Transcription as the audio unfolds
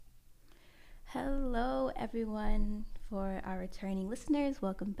Hello, everyone. For our returning listeners,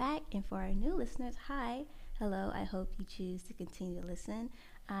 welcome back. And for our new listeners, hi. Hello. I hope you choose to continue to listen.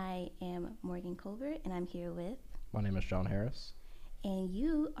 I am Morgan Colbert, and I'm here with. My name is John Harris. And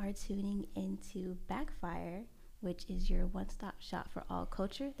you are tuning into Backfire, which is your one stop shop for all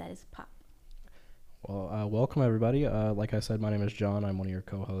culture that is pop. Well, welcome everybody. Like I said, my name is John. I'm one of your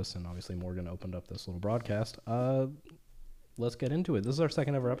co-hosts, and obviously Morgan opened up this little broadcast. Let's get into it. This is our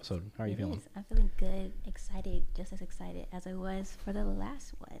second ever episode. How are you feeling? I'm feeling good, excited, just as excited as I was for the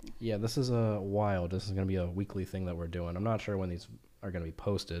last one. Yeah, this is wild. This is going to be a weekly thing that we're doing. I'm not sure when these are going to be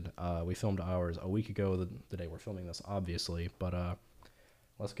posted. We filmed ours a week ago, the day we're filming this, obviously. But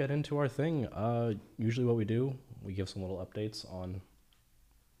let's get into our thing. Usually what we do, we give some little updates on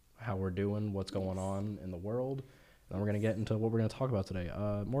how we're doing, what's going on in the world. And then we're going to get into what we're going to talk about today.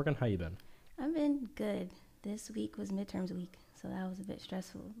 Morgan, how you been? I've been good. This week was midterms week, so that was a bit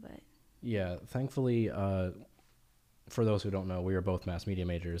stressful, but... Yeah, thankfully, for those who don't know, we are both mass media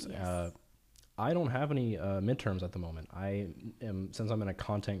majors. Yes. I don't have any midterms at the moment. Since I'm in a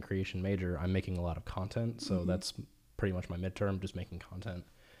content creation major, I'm making a lot of content, so that's pretty much my midterm, just making content.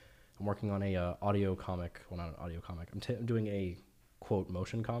 I'm working on a audio comic, well, not an audio comic. I'm doing a, quote,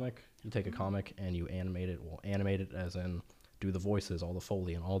 motion comic. You take a comic and you animate it. Well, animate it as in do the voices, all the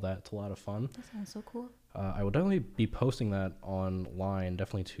Foley and all that. It's a lot of fun. That sounds so cool. I will definitely be posting that online,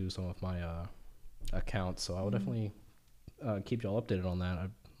 definitely to some of my accounts. So I will definitely keep y'all updated on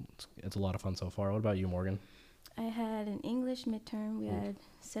that. It's a lot of fun so far. What about you, Morgan? I had an English midterm. We had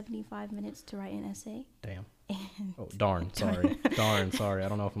 75 minutes to write an essay. Damn. And Oh, darn. Sorry. Darn. Sorry. I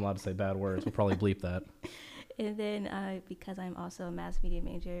don't know if I'm allowed to say bad words. We'll probably bleep that. And then because I'm also a mass media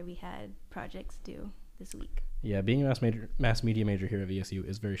major, we had projects due this week. Yeah, being a mass media major here at VSU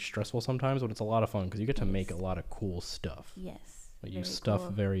is very stressful sometimes, but it's a lot of fun because you get to make a lot of cool stuff. Yes. Like you stuff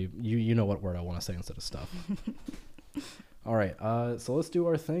cool. You know what word I want to say instead of stuff. All right, so let's do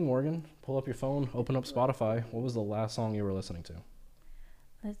our thing, Morgan. Pull up your phone, open up Spotify. What was the last song you were listening to?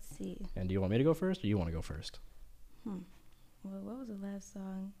 Let's see. And do you want me to go first, or you want to go first? Well, what was the last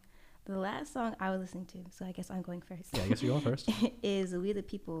song? The last song I was listening to, so I guess I'm going first. Yeah, I guess you're going first. Is We the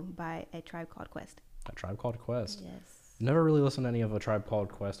People by A Tribe Called Quest. A Tribe Called Quest. Yes. Never really listened to any of A Tribe Called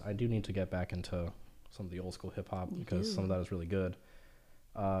Quest. I do need to get back into some of the old school hip hop because some of that is really good.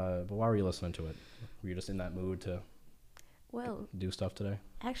 But why were you listening to it? Were you just in that mood to do stuff today?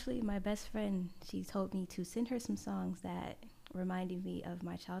 Actually, my best friend, she told me to send her some songs that reminded me of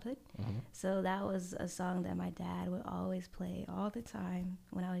my childhood. So that was a song that my dad would always play all the time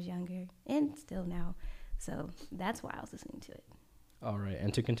when I was younger and still now. So that's why I was listening to it. All right,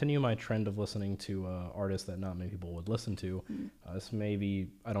 and to continue my trend of listening to artists that not many people would listen to, this may be,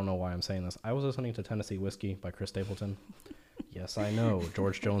 I don't know why I'm saying this, I was listening to Tennessee Whiskey by Chris Stapleton. Yes, I know,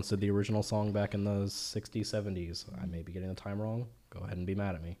 George Jones did the original song back in the 60s, 70s. I may be getting the time wrong. Go ahead and be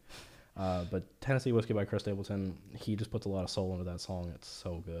mad at me. But Tennessee Whiskey by Chris Stapleton, he just puts a lot of soul into that song. It's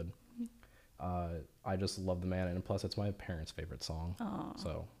so good. I just love the man, and plus it's my parents' favorite song. Aww.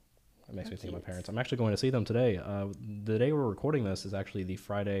 So it makes me think of my parents. I'm actually going to see them today. The day we're recording this is actually the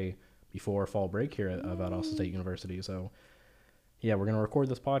Friday before fall break here at Valdosta State University. So, yeah, we're going to record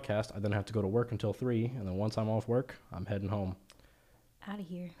this podcast. I then have to go to work until 3, and then once I'm off work, I'm heading home. Out of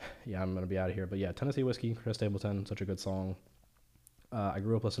here. Yeah, I'm going to be out of here. But, yeah, Tennessee Whiskey, Chris Stapleton, such a good song. I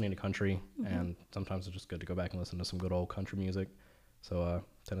grew up listening to country, and sometimes it's just good to go back and listen to some good old country music. So,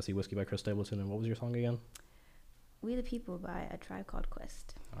 Tennessee Whiskey by Chris Stapleton. And what was your song again? We the People by A Tribe Called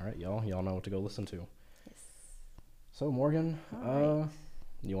Quest. All right, y'all know what to go listen to. Yes. So, Morgan, right.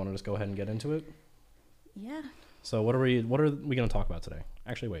 You want to just go ahead and get into it? Yeah. So, what are we going to talk about today?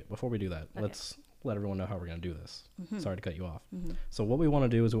 Actually, wait, before we do that, let's let everyone know how we're going to do this. Sorry to cut you off. So, what we want to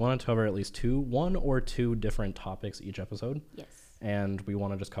do is we want to cover at least one or two different topics each episode. Yes. And we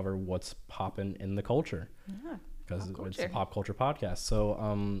want to just cover what's popping in the culture. Yeah. Because it's a pop culture podcast.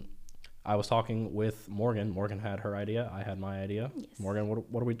 So, I was talking with Morgan. Morgan had her idea. I had my idea. Yes. Morgan,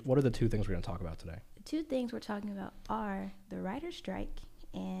 what are the two things we're going to talk about today? The two things we're talking about are the writer's strike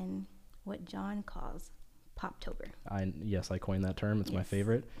and what John calls Pop-tober. Yes, I coined that term. It's my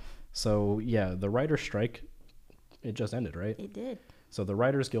favorite. So, yeah, the writer's strike, it just ended, right? It did. So the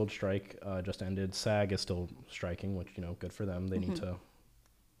Writers Guild strike just ended. SAG is still striking, which, good for them. They need to...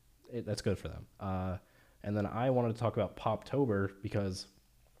 that's good for them. And then I wanted to talk about Pop-tober because...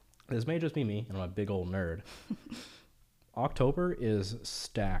 this may just be me, and I'm a big old nerd. October is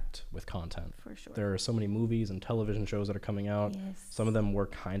stacked with content. For sure. There are so many movies and television shows that are coming out. Yes. Some of them were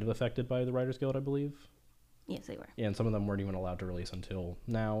kind of affected by the Writers Guild, I believe. Yes, they were. Yeah, and some of them weren't even allowed to release until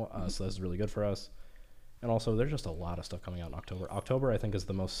now, so this is really good for us. And also, there's just a lot of stuff coming out in October. October, I think, is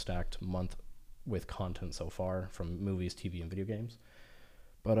the most stacked month with content so far from movies, TV, and video games.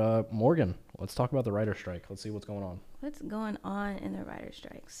 But Morgan, let's talk about the writer's strike. Let's see what's going on. What's going on in the writer's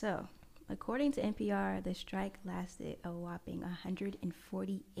strike? So, according to NPR, the strike lasted a whopping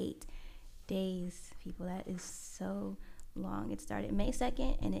 148 days. People, that is so long. It started May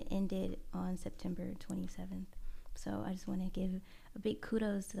 2nd and it ended on September 27th. So I just want to give a big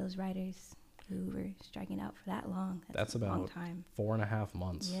kudos to those writers who were striking out for that long. That's about a long time. 4.5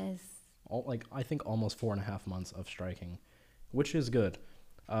 months. Yes. I think almost 4.5 months of striking, which is good.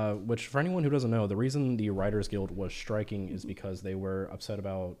 Which, for anyone who doesn't know, the reason the Writers Guild was striking is because they were upset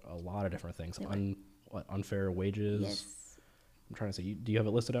about a lot of different things. Unfair wages? Yes. I'm trying to see. Do you have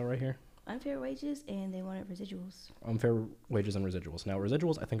it listed out right here? Unfair wages, and they wanted residuals. Unfair wages and residuals. Now,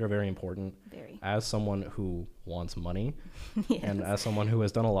 residuals I think are very important. Very. As someone who wants money, yes. And as someone who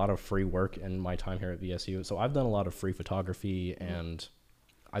has done a lot of free work in my time here at VSU. So I've done a lot of free photography, and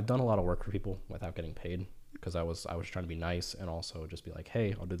I've done a lot of work for people without getting paid, because I was trying to be nice and also just be like,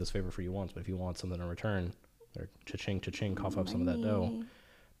 hey, I'll do this favor for you once, but if you want something in return, or cha-ching, cha-ching, cough up some of that dough.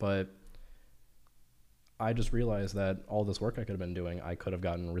 But I just realized that all this work I could have been doing, I could have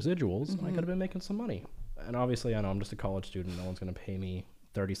gotten residuals, and I could have been making some money. And obviously, I know I'm just a college student. No one's going to pay me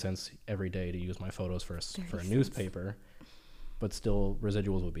 30 cents every day to use my photos for a newspaper. But still,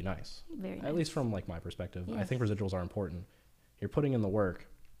 residuals would be nice. Very nice. At least from my perspective. Yes. I think residuals are important. You're putting in the work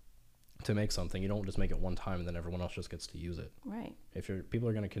to make something. You don't just make it one time and then everyone else just gets to use it. Right. If people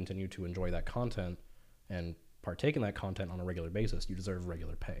are going to continue to enjoy that content and partake in that content on a regular basis, you deserve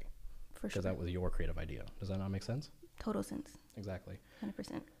regular pay. For sure. Because that was your creative idea. Does that not make sense? Total sense. Exactly.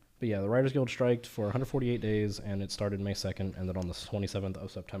 100%. But yeah, the Writers Guild striked for 148 days, and it started May 2nd, ended on the 27th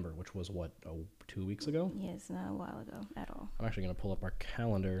of September, which was, 2 weeks ago? Yes, not a while ago at all. I'm actually going to pull up our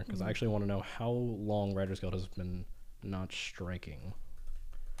calendar, because I actually want to know how long Writers Guild has been not striking.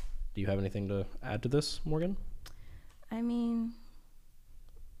 Do you have anything to add to this, Morgan? I mean,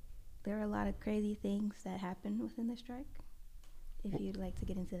 there are a lot of crazy things that happen within the strike. If you'd like to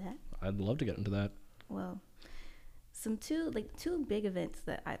get into that. I'd love to get into that. Well, two big events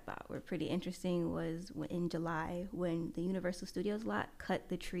that I thought were pretty interesting was in July when the Universal Studios lot cut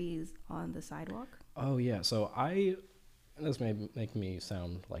the trees on the sidewalk. Oh yeah, so and this may make me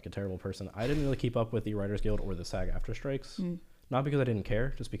sound like a terrible person. I didn't really keep up with the Writers Guild or the SAG-AFTRA strikes. Not because I didn't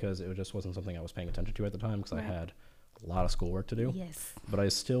care, just because it just wasn't something I was paying attention to at the time, because I had a lot of schoolwork to do. Yes. But I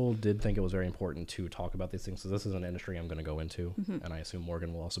still did think it was very important to talk about these things, because this is an industry I'm going to go into, and I assume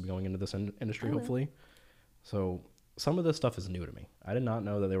Morgan will also be going into this industry, hopefully. So some of this stuff is new to me. I did not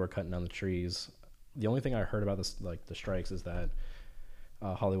know that they were cutting down the trees. The only thing I heard about this, like the strikes, is that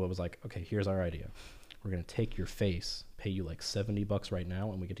Hollywood was like, okay, here's our idea. We're going to take your face, pay you like $70 right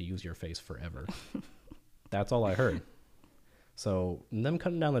now, and we get to use your face forever. That's all I heard. So them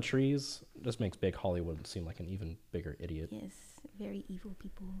cutting down the trees just makes big Hollywood seem like an even bigger idiot. Yes, very evil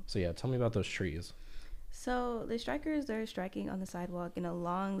people. So yeah, tell me about those trees. So the strikers are striking on the sidewalk, and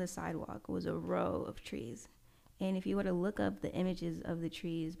along the sidewalk was a row of trees. And if you were to look up the images of the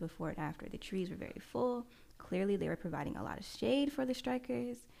trees before and after, the trees were very full. Clearly, they were providing a lot of shade for the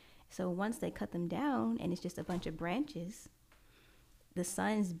strikers. So once they cut them down, and it's just a bunch of branches, the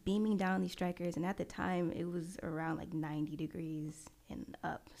sun's beaming down these strikers, and at the time it was around like 90 degrees and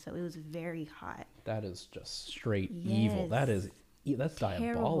up, so it was very hot. That is just straight evil. That's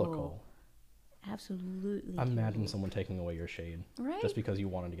diabolical. Absolutely. Imagine someone taking away your shade, right? Just because you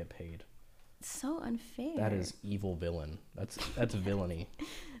wanted to get paid. So unfair. That is evil villain. That's villainy.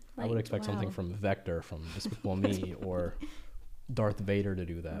 I would expect something from Vector, from Despicable Me, or Darth Vader to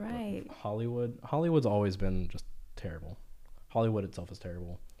do that. Right. But Hollywood's always been just terrible. Hollywood itself is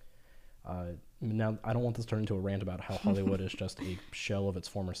terrible. Now, I don't want this to turn into a rant about how Hollywood is just a shell of its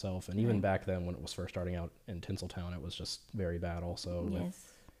former self. And even back then, when it was first starting out in Tinseltown, it was just very bad also. Yes.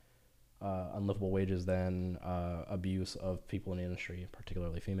 With unlivable wages then, abuse of people in the industry,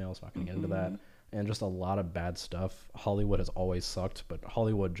 particularly females. Not going to get into that. And just a lot of bad stuff. Hollywood has always sucked, but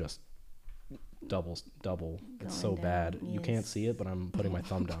Hollywood just double. It's so down. Bad. Yes. You can't see it, but I'm putting my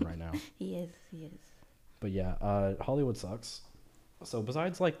thumb down right now. He is. But yeah, Hollywood sucks. So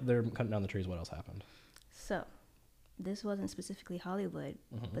besides like they're cutting down the trees, what else happened? So this wasn't specifically Hollywood,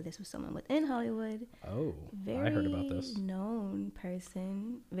 but this was someone within Hollywood. Oh, I heard about this. Very known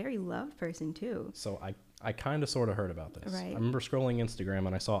person, very loved person too. So I kind of sort of heard about this. Right. I remember scrolling Instagram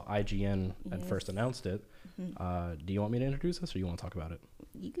and I saw IGN at first announced it. Do you want me to introduce this, or you want to talk about it?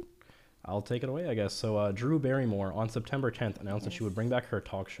 You could. I'll take it away, I guess. So Drew Barrymore on September 10th announced that she would bring back her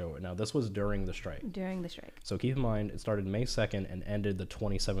talk show. Now, this was during the strike. So keep in mind, it started May 2nd and ended the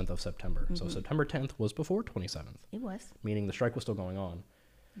 27th of September. So September 10th was before 27th. It was. Meaning the strike was still going on.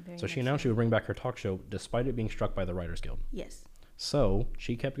 Very So she much announced so. she would bring back her talk show despite it being struck by the Writers Guild. Yes. So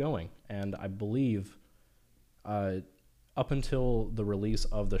she kept going, and I believe up until the release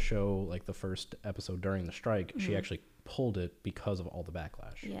of the show, like the first episode during the strike, she actually pulled it because of all the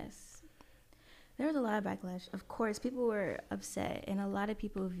backlash. Yes. There was a lot of backlash. Of course, people were upset, and a lot of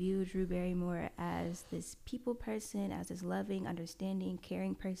people view Drew Barrymore as this people person, as this loving, understanding,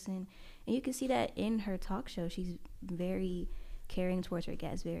 caring person. And you can see that in her talk show. She's very caring towards her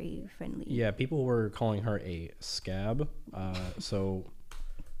guests, very friendly. Yeah, people were calling her a scab. So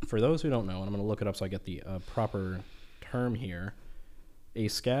for those who don't know, and I'm going to look it up so I get the proper term here, a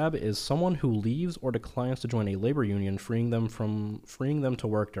scab is someone who leaves or declines to join a labor union, freeing them to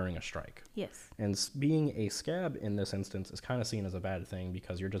work during a strike. Yes. And being a scab in this instance is kind of seen as a bad thing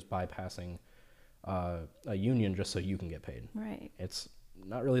because you're just bypassing a union just so you can get paid. Right. It's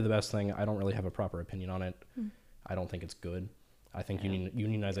not really the best thing. I don't really have a proper opinion on it. I don't think it's good. I think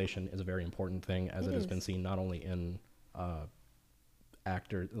unionization is a very important thing, as it has been seen not only in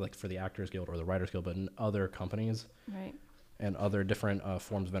like for the Actors Guild or the Writers Guild, but in other companies. Right. And other different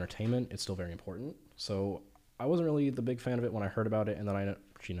forms of entertainment. It's still very important. So I wasn't really the big fan of it when I heard about it, and then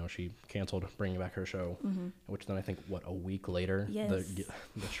she canceled bringing back her show, which then I think a week later the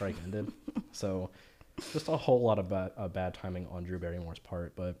strike ended. So just a whole lot of bad timing on Drew Barrymore's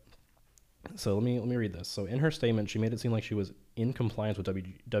part. But so let me read this. So in her statement, she made it seem like she was in compliance with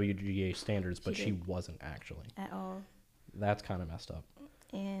WGA standards, but she wasn't actually at all. That's kind of messed up.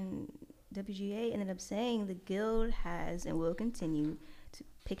 And WGA ended up saying the guild has and will continue to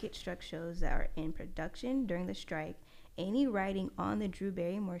picket struck shows that are in production during the strike. Any writing on the Drew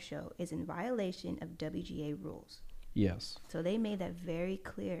Barrymore show is in violation of WGA rules. Yes. So they made that very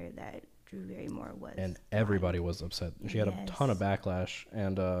clear that Drew Barrymore was. And everybody was upset. She had a ton of backlash.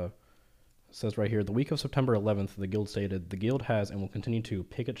 And it says right here, the week of September 11th, the guild stated, the guild has and will continue to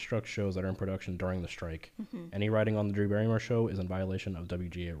picket struck shows that are in production during the strike. Any writing on the Drew Barrymore show is in violation of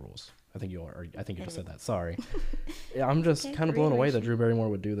WGA rules. I think you just said that. Sorry. Yeah, I'm just kind of blown away that Drew Barrymore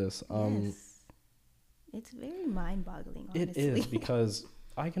would do this. Yes. It's very mind-boggling, honestly. It is, because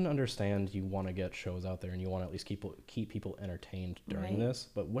I can understand you want to get shows out there and you want to at least keep people entertained during this.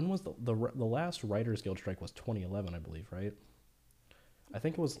 But when was the last Writers Guild strike was 2011, I believe, right? I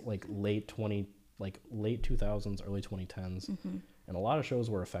think it was like late 2000s, early 2010s. And a lot of shows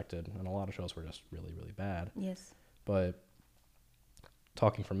were affected, and a lot of shows were just really, really bad. Yes. But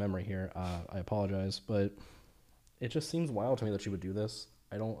talking from memory here, I apologize, but it just seems wild to me that she would do this.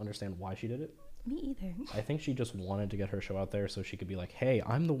 I don't understand why she did it. Me either. I think she just wanted to get her show out there so she could be like, hey,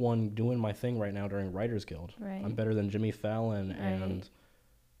 I'm the one doing my thing right now during Writers Guild. Right. I'm better than Jimmy Fallon and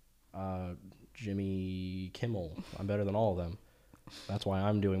Jimmy Kimmel. I'm better than all of them. That's why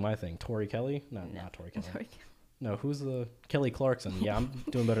I'm doing my thing. Tori Kelly? No, not Tori Kelly. No, who's the... Kelly Clarkson. Yeah, I'm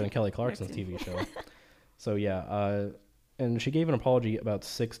doing better than Kelly Clarkson's TV show. So, yeah, and she gave an apology about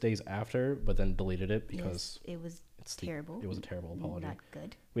 6 days after, but then deleted it because it was terrible. It was a terrible apology. Not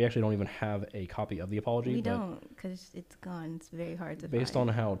good. We actually don't even have a copy of the apology. We don't, because it's gone. It's very hard to based find.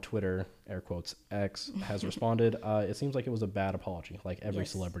 on how Twitter, air quotes, X, has responded, it seems like it was a bad apology, like every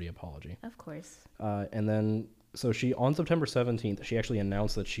celebrity apology. Of course. And then, so she, on September 17th, she actually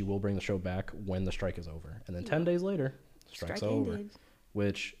announced that she will bring the show back when the strike is over. And then 10 days later, strike's over. Ended.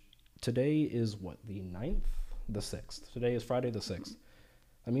 Which today is what, the 9th? The 6th. Today is Friday the 6th.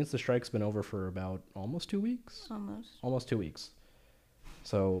 That means the strike's been over for about almost 2 weeks. Almost 2 weeks.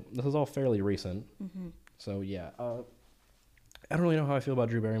 So this is all fairly recent. So yeah, I don't really know how I feel about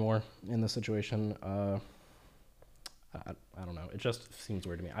Drew Barrymore in this situation. I don't know. It just seems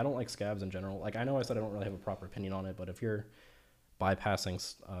weird to me. I don't like scabs in general. Like, I know I said I don't really have a proper opinion on it, but if you're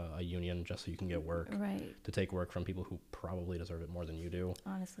bypassing a union just so you can get work, to take work from people who probably deserve it more than you do,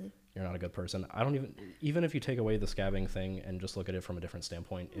 honestly, you're not a good person. I don't even if you take away the scabbing thing and just look at it from a different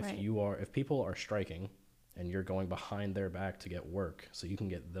standpoint, if people are striking and you're going behind their back to get work so you can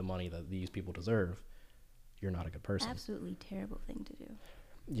get the money that these people deserve, you're not a good person. Absolutely terrible thing to do.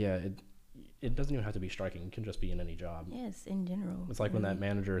 Yeah, it doesn't even have to be striking. It can just be in any job. Yes, in general. It's like when that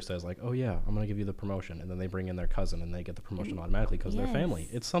manager says like, oh yeah, I'm going to give you the promotion. And then they bring in their cousin and they get the promotion automatically because they're family.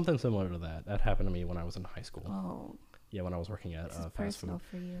 It's something similar to that. That happened to me when I was in high school. Oh. Yeah, when I was working at fast food.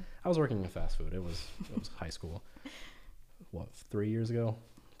 For you. I was working in fast food. It was high school. What, 3 years ago?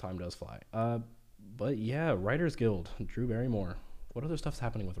 Time does fly. But yeah, Writers Guild, Drew Barrymore. What other stuff's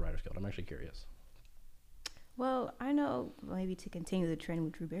happening with the Writers Guild? I'm actually curious. Well, I know, maybe to continue the trend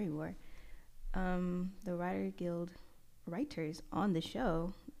with Drew Barrymore, the Writers Guild writers on the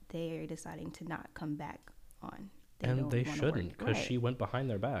show, they are deciding to not come back on. They shouldn't, because she went behind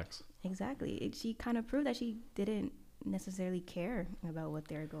their backs. Exactly. She kind of proved that she didn't necessarily care about what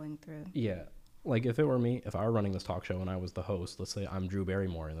they're going through. Yeah. Like, if it were me, if I were running this talk show and I was the host, let's say I'm Drew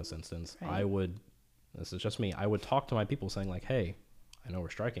Barrymore in this instance, Right. This is just me, I would talk to my people saying, like, hey, I know we're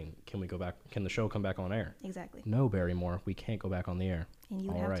striking. Can we go back? Can the show come back on air? Exactly. No, Barrymore, we can't go back on the air. And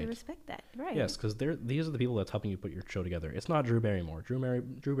you All have right. to respect that. Right. Yes, because these are the people that's helping you put your show together. It's not Drew Barrymore. Drew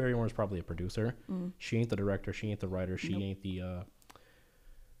Barrymore is probably a producer. She ain't the director. She ain't the writer. She ain't the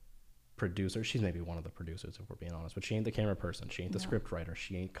producer. She's maybe one of the producers, if we're being honest. But she ain't the camera person. She ain't the script writer.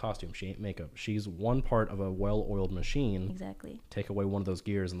 She ain't costume. She ain't makeup. She's one part of a well-oiled machine. Exactly. Take away one of those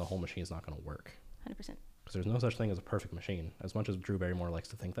gears and the whole machine's not going to work. 100%. Because there's no such thing as a perfect machine. As much as Drew Barrymore likes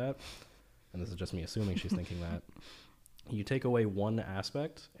to think that, and this is just me assuming she's thinking that, you take away one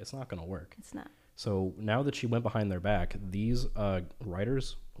aspect, it's not going to work. It's not. So now that she went behind their back, these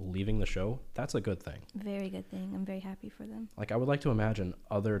writers leaving the show, that's a good thing. Very good thing. I'm very happy for them. Like, I would like to imagine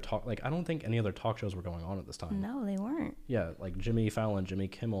other talk, like, I don't think any other talk shows were going on at this time. No, they weren't. Yeah, like Jimmy Fallon, Jimmy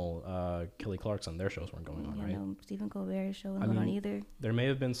Kimmel, Kelly Clarkson, their shows weren't going on, right? No, Stephen Colbert's show wasn't on either. There may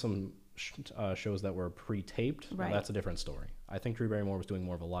have been some shows that were pre-taped. Right. Now, that's a different story. I think Drew Barrymore was doing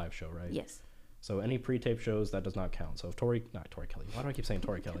more of a live show, right? Yes. So any pre-taped shows, that does not count. So if Tori Kelly, why do I keep saying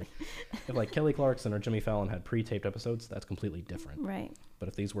Tori Kelly? If like Kelly Clarkson or Jimmy Fallon had pre-taped episodes, that's completely different. Right. But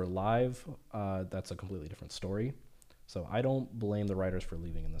if these were live, that's a completely different story. So I don't blame the writers for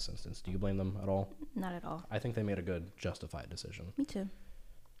leaving in this instance. Do you blame them at all? Not at all. I think they made a good, justified decision. Me too.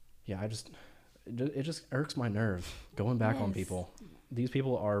 Yeah, it just irks my nerve going back on people. These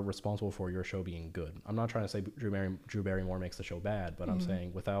people are responsible for your show being good. I'm not trying to say Drew Barrymore makes the show bad, but I'm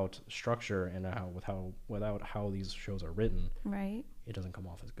saying without structure and without how these shows are written, right, it doesn't come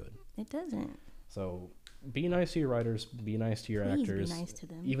off as good. It doesn't. So be nice to your writers, be nice to your actors. Be nice to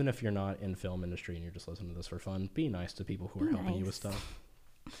them. Even if you're not in film industry and you're just listening to this for fun, be nice to people who are helping you with stuff.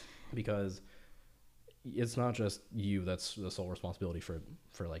 Because it's not just you that's the sole responsibility for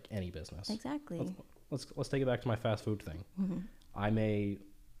like any business. Exactly. Let's take it back to my fast food thing.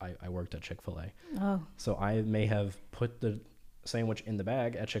 I worked at Chick-fil-A. Oh. So I may have put the sandwich in the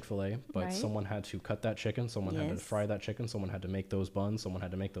bag at Chick-fil-A, but Right. someone had to cut that chicken, someone had to fry that chicken, someone had to make those buns, someone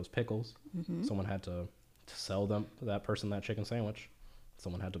had to make those pickles, someone had to sell that person that chicken sandwich,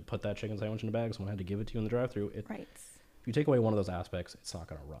 someone had to put that chicken sandwich in the bag, someone had to give it to you in the drive-thru. Right. If you take away one of those aspects, it's not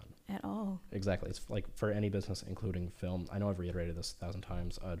going to run. At all. Exactly. It's like for any business, including film. I know I've reiterated this 1,000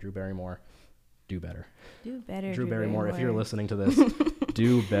 times. Drew Barrymore, do better. Do better, Drew Barrymore, if you're listening to this,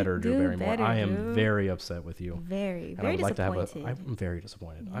 do better, Drew Barrymore. better, I am Drew. very upset with you. Very, And very I would like to have disappointed. I'm very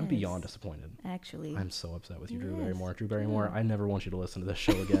disappointed. I'm Yes. beyond disappointed. Actually. I'm so upset with you, Drew Yes, Barrymore. Drew Barrymore, Drew. I never want you to listen to this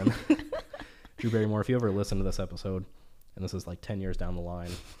show again. Drew Barrymore, if you ever listen to this episode, and this is like 10 years down the line,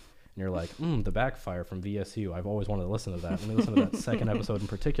 and you're like, the backfire from VSU, I've always wanted to listen to that. Let me listen to that second episode in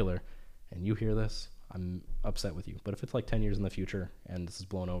particular, and you hear this, I'm upset with you. But if it's like 10 years in the future, and this is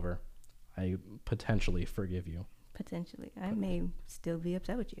blown over, I potentially forgive you. Potentially. I may still be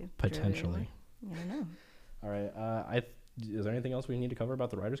upset with you. Potentially. I don't know. All right. Is there anything else we need to cover about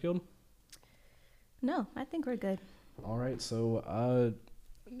the Writers Guild? No, I think we're good. All right. So,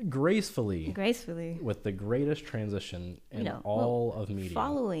 gracefully, with the greatest transition in all of media.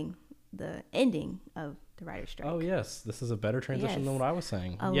 Following the ending of the writer's strike. Oh, yes. This is a better transition than what I was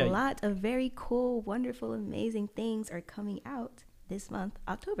saying. A lot of very cool, wonderful, amazing things are coming out this month,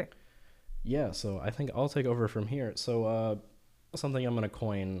 October. Yeah, so I think I'll take over from here. So something I'm going to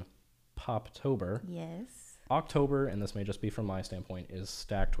coin Pop-tober. Yes. October, and this may just be from my standpoint, is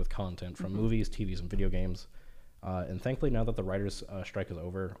stacked with content from movies, TVs, and video games. And thankfully, now that the writers' strike is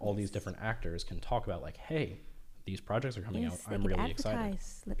over, all these different actors can talk about, like, hey, these projects are coming out. I'm really excited.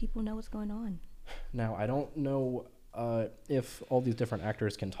 Let people know what's going on. Now, I don't know if all these different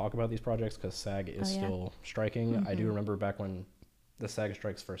actors can talk about these projects because SAG is still striking. I do remember back when the SAG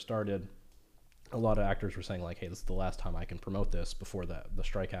strikes first started, a lot of actors were saying, like, hey, this is the last time I can promote this before the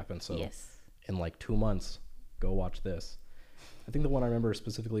strike happened. So in like 2 months, go watch this. I think the one I remember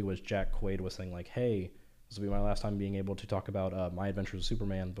specifically was Jack Quaid was saying, like, hey, this will be my last time being able to talk about My Adventures with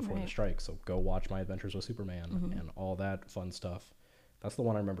Superman before the strike. So go watch My Adventures with Superman and all that fun stuff. That's the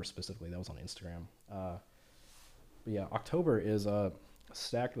one I remember specifically. That was on Instagram. But yeah, October is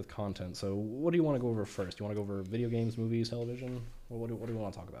stacked with content. So what do you want to go over first? Do you want to go over video games, movies, television? What do we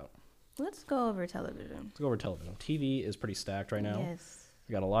want to talk about? Let's go over television. Let's go over television. TV is pretty stacked right now. Yes.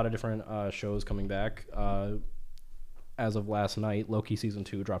 We got a lot of different shows coming back. As of last night, Loki Season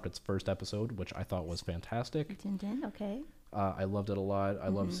 2 dropped its first episode, which I thought was fantastic. Okay. I loved it a lot. I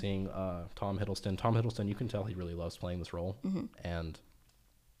love seeing Tom Hiddleston. Tom Hiddleston, you can tell he really loves playing this role.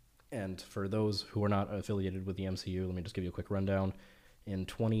 And for those who are not affiliated with the MCU, let me just give you a quick rundown. In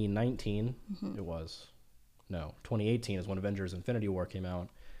 2019, it was... No, 2018 is when Avengers Infinity War came out.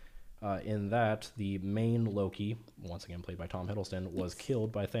 In that, the main Loki, once again played by Tom Hiddleston, was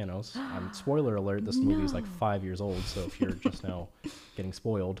killed by Thanos. Spoiler alert, this movie is like 5 years old, so if you're just now getting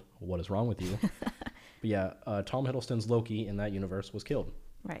spoiled, what is wrong with you? But yeah, Tom Hiddleston's Loki in that universe was killed.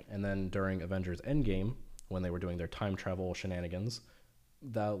 Right. And then during Avengers Endgame, when they were doing their time travel shenanigans,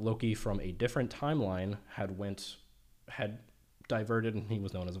 the Loki from a different timeline had diverted, and he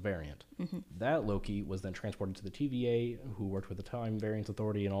was known as a variant. That Loki was then transported to the TVA, who worked with the Time Variance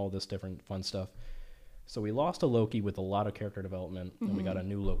Authority and all this different fun stuff. So we lost a Loki with a lot of character development, and we got a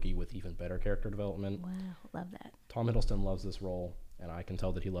new Loki with even better character development. Wow, love that. Tom Hiddleston loves this role, and I can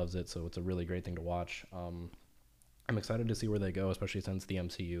tell that he loves it, so it's a really great thing to watch. I'm excited to see where they go, especially since the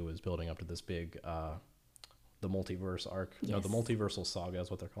MCU is building up to this big, the multiverse arc. Yes. No, the multiversal saga is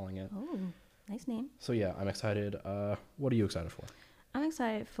what they're calling it. Oh, nice name. So yeah, I'm excited. What are you excited for? I'm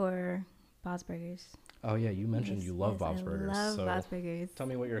excited for Bob's Burgers. Oh yeah, you mentioned you love Bob's Burgers. I love so Bob's Burgers. Tell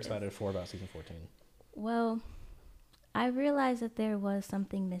me what you're excited for about season 14. Well, I realized that there was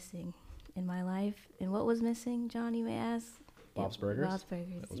something missing in my life. And what was missing, John, you may ask? Bob's Burgers? Bob's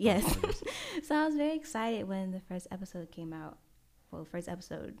Burgers. Bob's Yes. Burgers. So I was very excited when the first episode came out. Well, first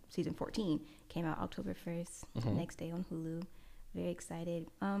episode, season 14, came out October 1st, next day on Hulu. Very excited.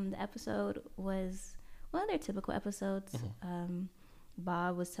 The episode was one of their typical episodes.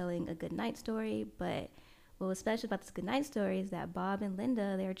 Bob was telling a good night story, but what was special about this good night story is that Bob and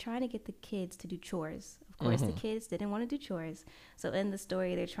Linda, they were trying to get the kids to do chores. Of course, the kids didn't want to do chores. So in the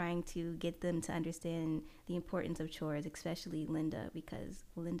story, they're trying to get them to understand the importance of chores, especially Linda, because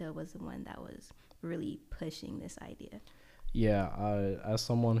Linda was the one that was really pushing this idea. Yeah, as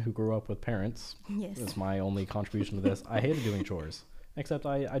someone who grew up with parents, Yes. it's my only contribution to this. I hated doing chores. Except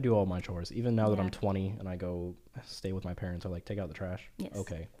I do all my chores. Even now that I'm 20 and I go stay with my parents, they're like, take out the trash. Yes.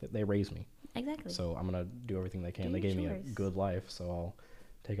 Okay. They raised me. Exactly. So I'm going to do everything they can. Do They gave me a chores. good life, so I'll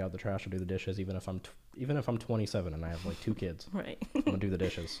take out the trash or do the dishes, even if I'm 27 and I have like 2 kids. Right. I'm going to do the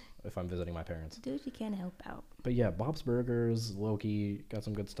dishes if I'm visiting my parents. Do what you can to help out. But yeah, Bob's Burgers, Loki, got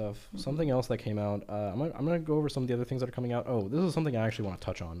some good stuff. Something else that came out, I'm going to go over some of the other things that are coming out. Oh, this is something I actually want to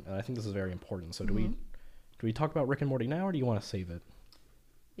touch on, and I think this is very important. So do we talk about Rick and Morty now, or do you want to save it?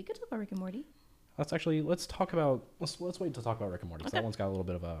 We could talk about Rick and Morty. Let's wait to talk about Rick and Morty, because that one's got a little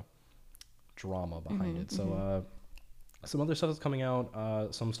bit of a drama behind it. So some other stuff that's coming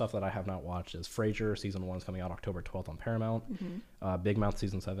out, some stuff that I have not watched is Frasier season 1 is coming out October 12th on Paramount. Big Mouth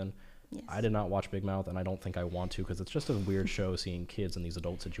season 7. Yes. I did not watch Big Mouth, and I don't think I want to, because it's just a weird show seeing kids in these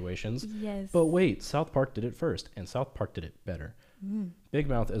adult situations. Yes. But wait, South Park did it first, and South Park did it better. Big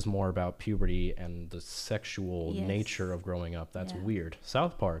Mouth is more about puberty and the sexual nature of growing up. That's weird.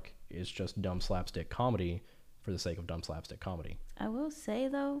 South Park is just dumb slapstick comedy for the sake of dumb slapstick comedy. I will say,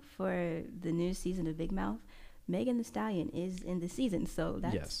 though, for the new season of Big Mouth, Megan Thee Stallion is in the season, so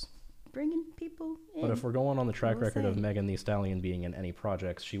that's bringing people in. But if we're going on the track record of say. Megan Thee Stallion being in any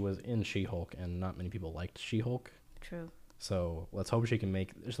projects, she was in She-Hulk, and not many people liked She-Hulk. True. So let's hope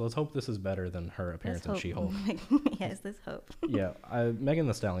let's hope this is better than her appearance in She-Hulk. Yes, let's hope. Yeah, Megan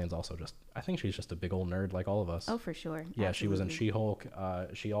Thee Stallion's also I think she's just a big old nerd like all of us. Oh, for sure. Yeah, Absolutely. she was in She-Hulk.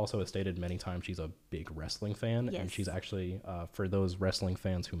 She also has stated many times she's a big wrestling fan, and she's actually, for those wrestling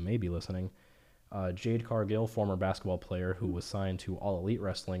fans who may be listening, Jade Cargill, former basketball player who was signed to All Elite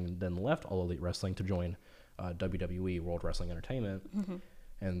Wrestling, then left All Elite Wrestling to join WWE, World Wrestling Entertainment.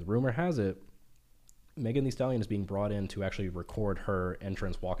 And rumor has it, Megan Thee Stallion is being brought in to actually record her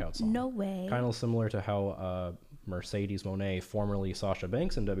entrance walkout song. No way. Kind of similar to how Mercedes Moné, formerly Sasha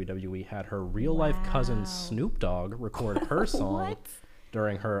Banks in WWE, had her real-life cousin Snoop Dogg record her song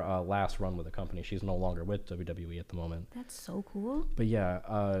during her last run with the company. She's no longer with WWE at the moment. That's so cool. But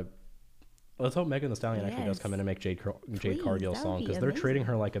yeah, let's hope Megan Thee Stallion actually does come in and make Jade Cargill's song, because they're treating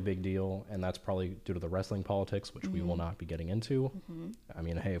her like a big deal, and that's probably due to the wrestling politics, which we will not be getting into. I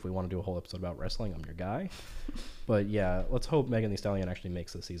mean, hey, if we want to do a whole episode about wrestling, I'm your guy. But yeah, let's hope Megan Thee Stallion actually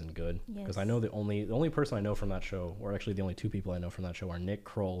makes this season good, because I know the only person I know from that show, or actually the only 2 people I know from that show, are Nick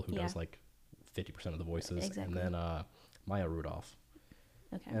Kroll, who does like 50% of the voices, and then Maya Rudolph.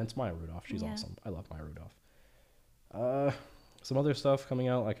 Okay. And it's Maya Rudolph. She's awesome. I love Maya Rudolph. Some other stuff coming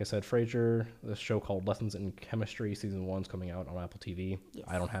out, like I said, Frasier, this show called Lessons in Chemistry, season 1's coming out on Apple TV. Yes.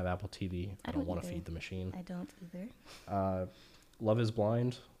 I don't have Apple TV. I don't want to either. feed the machine. I don't either. Love is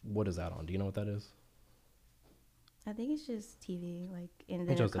Blind, what is that on? Do you know what that is? I think it's just TV, and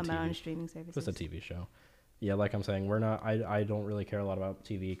then it'll come out on streaming services. It's a TV show. Yeah, like I'm saying, I don't really care a lot about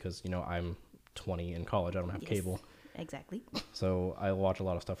TV because, I'm 20 in college. I don't have cable. Exactly. So I watch a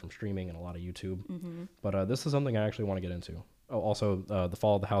lot of stuff from streaming and a lot of YouTube. But this is something I actually want to get into. Oh, also, The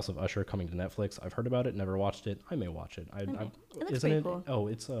Fall of the House of Usher coming to Netflix. I've heard about it, never watched it. I may watch it. Okay. It looks isn't pretty it? cool. Oh,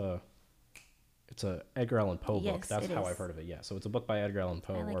 it's a Edgar Allan Poe book. Yes, That's it how is. I've heard of it. Yeah, so it's a book by Edgar Allan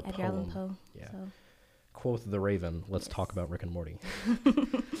Poe I like or Edgar Allan poem. Poe. Yeah. So. Quoth the Raven. Let's Yes. talk about Rick and Morty.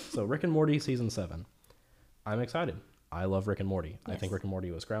 So Rick and Morty season 7. I'm excited. I love Rick and Morty. I think Yes. Rick and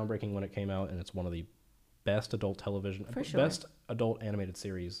Morty was groundbreaking when it came out, and it's one of the best adult television, For sure. best adult animated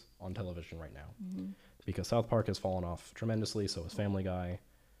series on television right now. Mm-hmm. Because South Park has fallen off tremendously, so has Family Guy.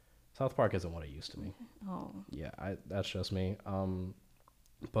 South Park isn't what it used to be. Oh. Yeah, that's just me.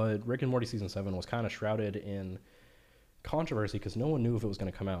 But Rick and Morty season 7 was kind of shrouded in controversy because no one knew if it was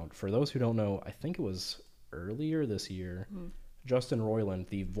going to come out. For those who don't know, I think it was earlier this year. Justin Roiland,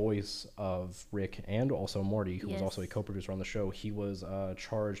 the voice of Rick and also Morty, who was also a Yes. co-producer on the show, he was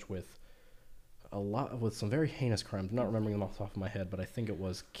charged with some very heinous crimes. I'm not remembering them off the top of my head, but I think it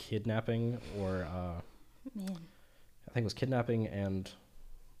was kidnapping or Man. I think it was kidnapping and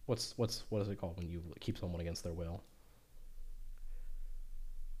what is it called when you keep someone against their will?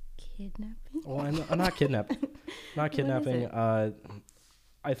 Kidnapping? Well, I'm not kidnapping. Not kidnapping. it?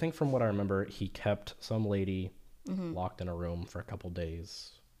 I think from what I remember, he kept some lady locked in a room for a couple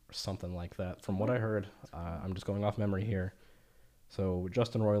days or something like that. From what I heard, I'm just going off memory here. So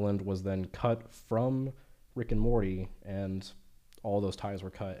Justin Roiland was then cut from Rick and Morty, and all those ties were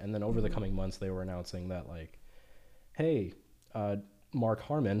cut. And then over the coming months, they were announcing that, like, hey, Mark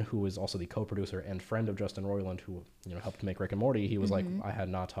Harmon, who is also the co-producer and friend of Justin Roiland, who helped make Rick and Morty, he was like, I had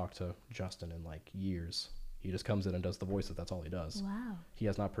not talked to Justin in like years. He just comes in and does the voices. That's all he does. Wow. He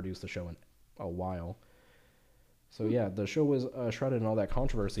has not produced the show in a while. So yeah, the show was shrouded in all that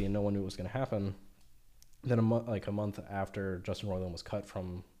controversy, and no one knew what was going to happen. Then a month after Justin Roiland was cut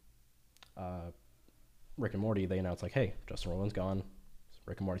from Rick and Morty, they announced like, hey, Justin Roiland's gone.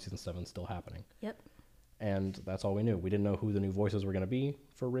 Rick and Morty season 7 still happening. Yep. And that's all we knew. We didn't know who the new voices were going to be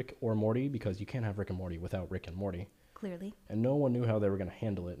for Rick or Morty, because you can't have Rick and Morty without Rick and Morty. Clearly. And no one knew how they were going to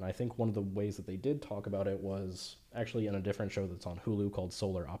handle it. And I think one of the ways that they did talk about it was actually in a different show that's on Hulu called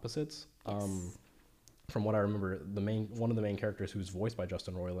Solar Opposites. Yes. From what I remember, one of the main characters who's voiced by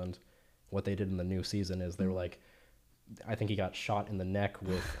Justin Roiland, what they did in the new season is they were like, I think he got shot in the neck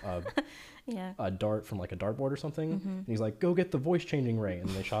with a dart from like a dartboard or something. And he's like, go get the voice changing ray. And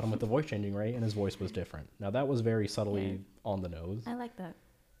they shot him with the voice changing ray, and his voice was different. Now that was very subtly on the nose. I like that.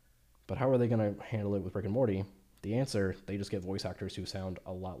 But how are they going to handle it with Rick and Morty? The answer, they just get voice actors who sound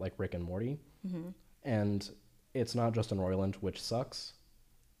a lot like Rick and Morty. And it's not Justin Roiland, which sucks.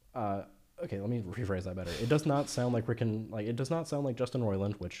 Okay, let me rephrase that better. It does not sound like it does not sound like Justin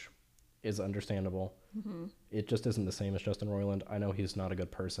Roiland, which is understandable. It just isn't the same as Justin Roiland. I know he's not a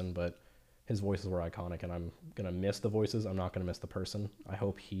good person, but his voices were iconic, and I'm going to miss the voices. I'm not going to miss the person. I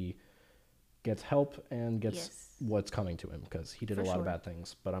hope he gets help and gets what's coming to him, because he did a lot of bad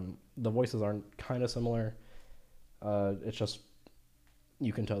things. But the voices aren't kind of similar. It's just,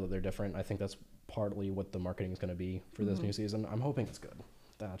 you can tell that they're different. I think that's partly what the marketing is going to be for this new season. I'm hoping it's good.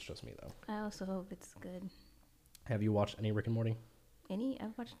 That's just me, though. I also hope it's good. Have you watched any Rick and Morty?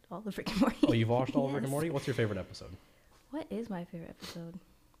 I've watched all of Rick and Morty. Oh, you've watched all of Rick and Morty? What's your favorite episode? What is my favorite episode?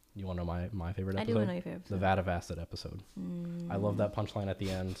 You want to know my favorite episode? I do want to know your favorite episode. The Vat of Acid episode. I love that punchline at the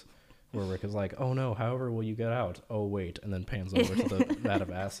end where Rick is like, oh no, however will you get out? Oh wait, and then pans over to the Vat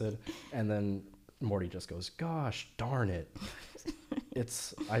of Acid, and then Morty just goes, gosh darn it.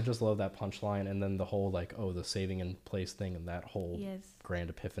 I just love that punchline, and then the whole like, oh, the saving in place thing, and that whole grand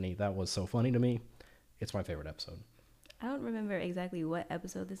epiphany. That was so funny to me. It's my favorite episode. I don't remember exactly what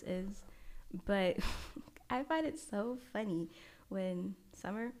episode this is, but I find it so funny when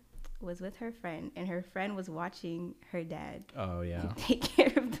Summer was with her friend, and her friend was watching her dad take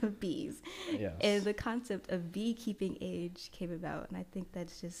care of the bees. Yes. And the concept of beekeeping age came about, and I think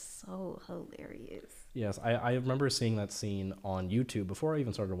that's just so hilarious. Yes, I remember seeing that scene on YouTube before I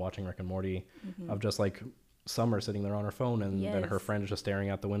even started watching Rick and Morty, of just like Summer sitting there on her phone, and then her friend just staring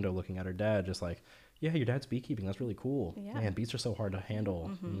out the window looking at her dad, just like, yeah, your dad's beekeeping. That's really cool. Yeah. Man, bees are so hard to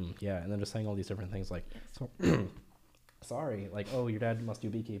handle. Yeah, and then just saying all these different things like, sorry, like, oh, your dad must do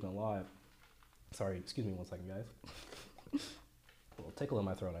beekeeping a lot. Sorry, excuse me 1 second, guys. A little tickle in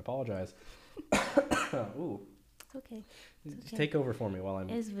my throat. I apologize. Ooh. It's okay. Take over for me while I'm...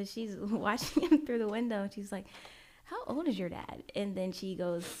 Yes, but she's watching him through the window, and she's like, how old is your dad? And then she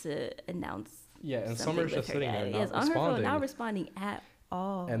goes to announce and Summer's just sitting there not on responding. her phone, not responding at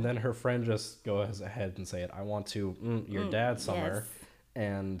all. And then her friend just goes ahead and say it. I want to, your dad, Summer. Yes.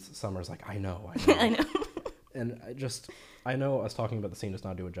 And Summer's like, I know. I know. And I know us talking about the scene does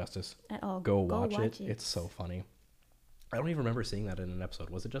not do it justice. At all. Go watch it. It's so funny. I don't even remember seeing that in an episode.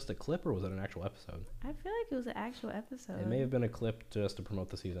 Was it just a clip or was it an actual episode? I feel like it was an actual episode. It may have been a clip just to promote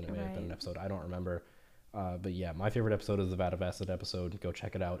the season. It may have been an episode. I don't remember. But yeah, my favorite episode is the Vat of Acid episode. Go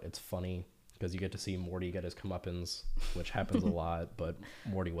check it out. It's funny because you get to see Morty get his comeuppance, which happens a lot. But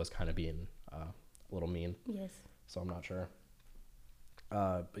Morty was kind of being a little mean. Yes. So I'm not sure.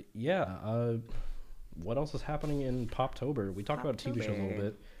 But yeah, what else is happening in Pop-tober? We talked about TV shows a little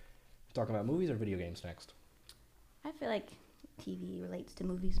bit. Talking about movies or video games next? I feel like TV relates to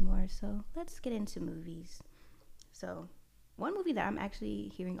movies more, so let's get into movies. So, one movie that I'm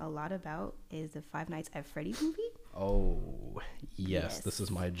actually hearing a lot about is the Five Nights at Freddy's movie. Oh, yes. This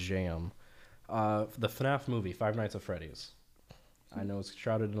is my jam. The FNAF movie, Five Nights at Freddy's. I know it's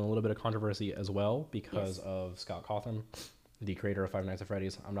shrouded in a little bit of controversy as well because of Scott Cawthon, the creator of Five Nights at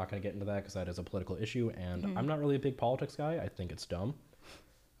Freddy's. I'm not going to get into that because that is a political issue, and I'm not really a big politics guy. I think it's dumb.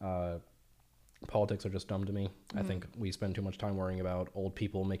 Politics are just dumb to me. I think we spend too much time worrying about old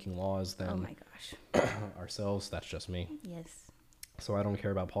people making laws than Oh my gosh. ourselves. That's just me. Yes. So I don't care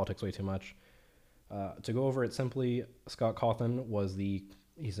about politics way too much. To go over it simply, Scott Cawthon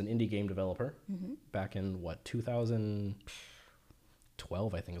he's an indie game developer back in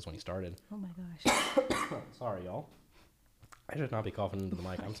 2012, I think is when he started. Oh my gosh. Sorry, y'all. I should not be coughing into the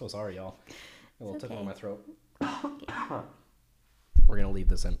mic. I'm so sorry, y'all. A little tickle in my throat. We're going to leave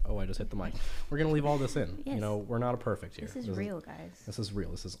this in. Oh, I just hit the mic. We're going to leave all this in. Yes. You know, we're not perfect here. This is real, guys. This is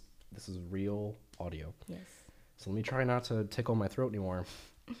real. This is real audio. Yes. So let me try not to tickle my throat anymore.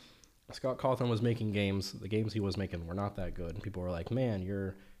 Scott Cawthon was making games. The games he was making were not that good. And people were like, man,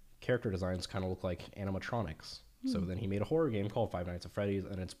 your character designs kind of look like animatronics. So then he made a horror game called Five Nights at Freddy's,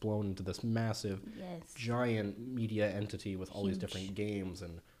 and it's blown into this massive, giant media entity with all these different games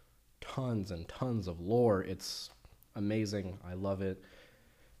and tons of lore. It's amazing. I love it.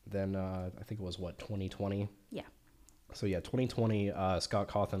 Then I think it was 2020. Yeah. So yeah, 2020. Scott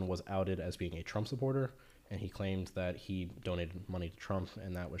Cawthon was outed as being a Trump supporter, and he claimed that he donated money to Trump,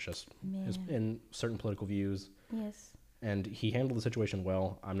 and that was just his in certain political views. Yes. And he handled the situation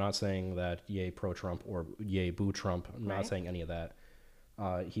well. I'm not saying that yay pro-Trump or yay boo Trump. I'm not saying any of that.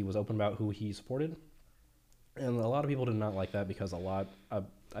 He was open about who he supported. And a lot of people did not like that because I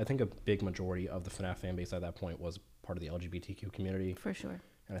think a big majority of the FNAF fan base at that point was part of the LGBTQ community. For sure.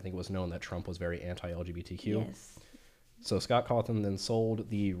 And I think it was known that Trump was very anti-LGBTQ. Yes. So Scott Cawthon then sold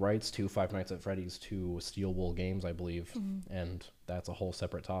the rights to Five Nights at Freddy's to Steel Wool Games, I believe. And that's a whole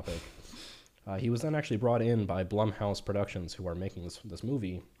separate topic. He was then actually brought in by Blumhouse Productions, who are making this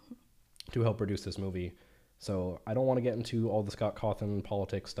movie, to help produce this movie. So I don't want to get into all the Scott Cawthon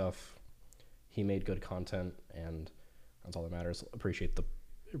politics stuff. He made good content, and that's all that matters. Appreciate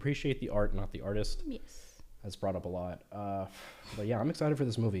the art, not the artist. Yes. That's brought up a lot. But yeah, I'm excited for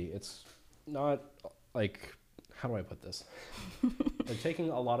this movie. It's not like, how do I put this? They're taking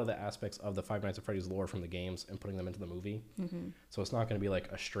a lot of the aspects of the Five Nights at Freddy's lore from the games and putting them into the movie. So it's not going to be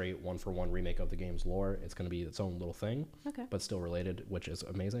like a straight one-for-one remake of the game's lore. It's going to be its own little thing, but still related, which is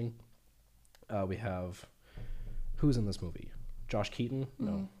amazing. We have, who's in this movie? Josh Keaton?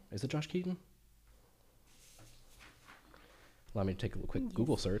 No. Is it Josh Keaton? Allow me to take a quick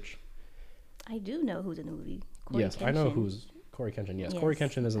Google search. I do know who's in the movie. Yes, I know who's Corey Kenshin. Yes, Corey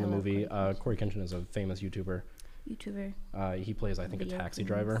Kenshin is in the movie. Corey Kenshin is a famous YouTuber. He plays, I think, a taxi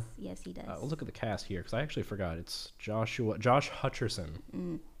driver. Yes, he does. Let's look at the cast here, because I actually forgot. It's Josh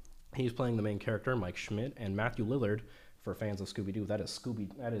Hutcherson. He's playing the main character, Mike Schmidt, and Matthew Lillard, for fans of Scooby-Doo. That is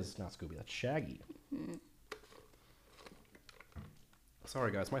not Scooby, that's Shaggy.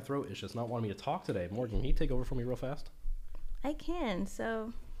 Sorry, guys, my throat is just not wanting me to talk today. Morgan, can you take over for me real fast? I can.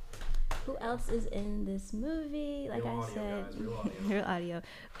 So, who else is in this movie? Like real I audio, said, guys, real audio. real audio.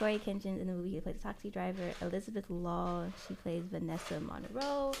 Corey Kenshin in the movie. He plays a taxi driver. Elizabeth Law. She plays Vanessa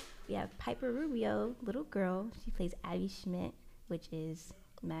Monroe. We have Piper Rubio, little girl. She plays Abby Schmidt, which is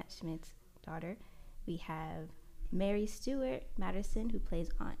Matt Schmidt's daughter. We have Mary Stewart Madison, who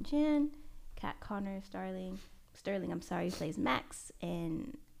plays Aunt Jen. Kat Connor Sterling, plays Max.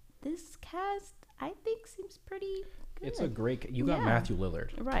 And this cast, I think, seems pretty good. It's a great... You got Matthew Lillard.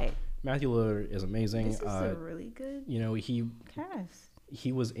 Right. Matthew Lillard is amazing. This is a really good cast.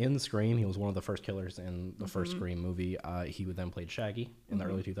 He was in Scream. He was one of the first killers in the first Scream movie. He then played Shaggy in the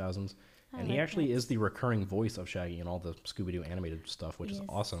early 2000s. And he actually is the recurring voice of Shaggy in all the Scooby-Doo animated stuff, which is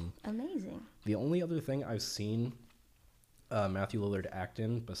awesome. Amazing. The only other thing I've seen Matthew Lillard act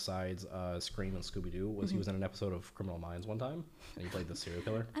in besides Scream and Scooby-Doo was he was in an episode of Criminal Minds one time, and he played the serial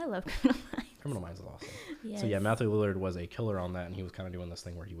killer. I love Criminal Minds. Criminal Minds is awesome. Yes. So yeah, Matthew Lillard was a killer on that, and he was kind of doing this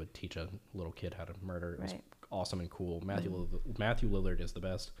thing where he would teach a little kid how to murder. It was awesome and cool. Matthew Lillard is the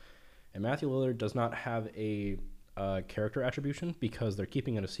best. And Matthew Lillard does not have a character attribution because they're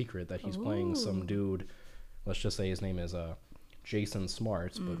keeping it a secret that he's playing some dude. Let's just say his name is Jason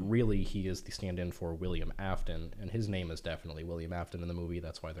Smarts, but really he is the stand-in for William Afton, and his name is definitely William Afton in the movie.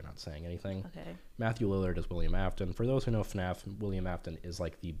 That's why they're not saying anything. Okay. Matthew Lillard is William Afton. For those who know FNAF, William Afton is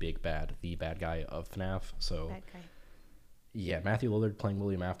like the bad guy of FNAF. So, Bad guy. yeah, Matthew Lillard playing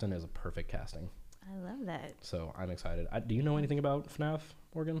William Afton is a perfect casting. I love that. So I'm excited. Do you know anything about FNAF,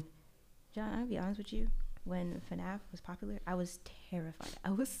 Morgan? John, I'll be honest with you. When FNAF was popular, I was terrified.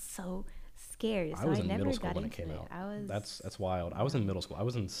 I was so scared. So I was in never middle school got when it into came it. out. That's wild. I was in middle school. I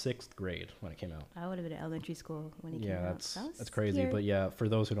was in 6th grade when it came out. I would have been in elementary school when it came out. Yeah, that's crazy. Scared. But yeah, for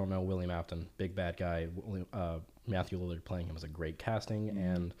those who don't know, William Afton, big bad guy. Matthew Lillard playing him is a great casting,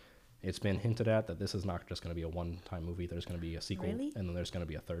 and it's been hinted at that this is not just going to be a one-time movie. There's going to be a sequel, Really? and then there's going to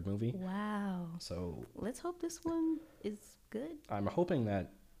be a third movie. Wow. So Let's hope this one is good. I'm hoping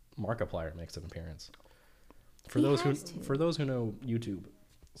that Markiplier makes an appearance. For He those has to. for those who know YouTube,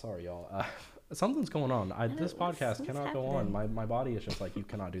 sorry y'all, something's going on. This podcast what's cannot go on. happening? My body is just like, you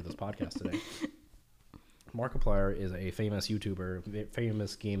cannot do this podcast today. Markiplier is a famous YouTuber,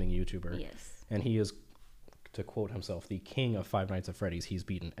 famous gaming YouTuber. Yes. And he is, to quote himself, the king of Five Nights at Freddy's. He's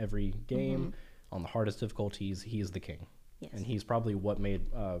beaten every game on the hardest difficulties. He is the king. Yes. And he's probably what made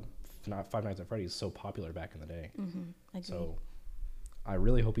Five Nights at Freddy's so popular back in the day. Agreed. So I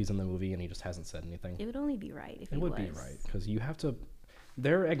really hope he's in the movie, and he just hasn't said anything. It would only be right if It he would was. be right, because you have to.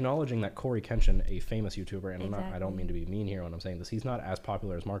 They're acknowledging that Corey Kenshin, a famous YouTuber, and I don't mean to be mean here when I'm saying this, he's not as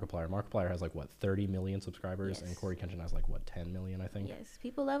popular as Markiplier. Markiplier has like, what, 30 million subscribers, and Corey Kenshin has like, what, 10 million, I think? Yes,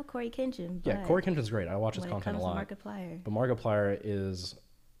 people love Corey Kenshin. Yeah, Corey Kenshin's great. I watch his when it content a comes lot. to Markiplier, But Markiplier is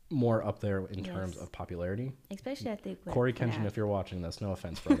more up there in terms of popularity. especially I think with Corey FNAF. Kenshin, if you're watching this, no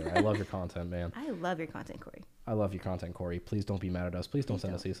offense, brother. I love your content, man. I love your content, Corey. I love your content, Corey. Please don't be mad at us. Please don't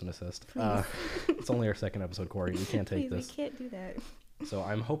send a cease and desist. It's only our 2nd episode, Corey. We can't take Please, this. we can't do that. So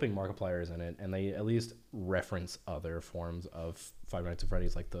I'm hoping Markiplier is in it, and they at least reference other forms of Five Nights at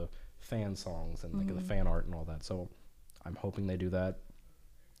Freddy's, like the fan songs and like the fan art and all that. So I'm hoping they do that.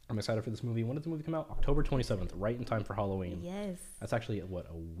 I'm excited for this movie. When did the movie come out? October 27th, right in time for Halloween. Yes. That's actually, what,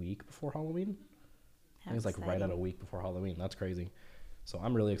 a week before Halloween? I think it's like right at a week before Halloween. That's crazy. So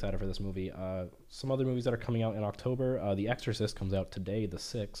I'm really excited for this movie. Some other movies that are coming out in October. The Exorcist comes out today, the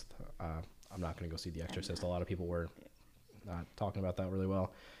 6th. I'm not going to go see The Exorcist. A lot of people were not talking about that really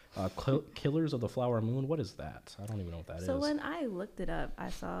well. Killers of the Flower Moon. What is that? I don't even know what that is. So when I looked it up, I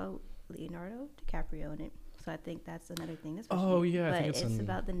saw Leonardo DiCaprio in it. So I think that's another thing. That's Oh, yeah. But I think it's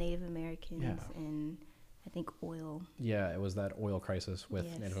about the Native Americans and I think oil. Yeah, it was that oil crisis with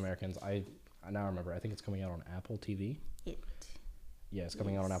Yes. Native Americans. I now remember. I think it's coming out on Apple TV. Yeah, it's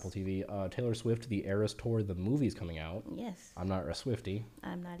coming out on Apple TV. Taylor Swift, the Eras Tour, the movie's coming out. Yes. I'm not a Swiftie.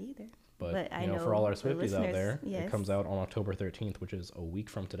 I'm not either. But I you know, know for all our the Swifties out there, listeners, it comes out on October 13th, which is a week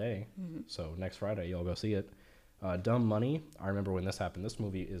from today. So next Friday, y'all go see it. Dumb Money. I remember when this happened. This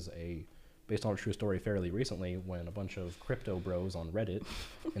movie is based on a true story fairly recently, when a bunch of crypto bros on Reddit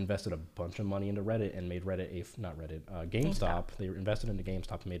invested a bunch of money into Reddit and made Reddit GameStop. They invested into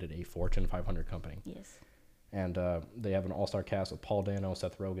GameStop and made it a Fortune 500 company. Yes. And they have an all-star cast with Paul Dano,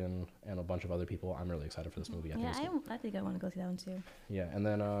 Seth Rogen, and a bunch of other people. I'm really excited for this movie. I think I want to go see that one too. Yeah, and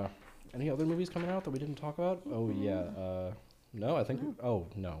then any other movies coming out that we didn't talk about? Oh yeah, no, I think. Oh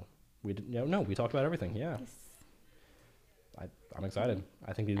no, we didn't. No, we talked about everything. Yeah, Yes. I'm excited.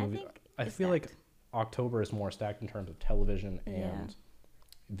 I think these movies. think I it's feel like stacked. October is more stacked in terms of television and Yeah.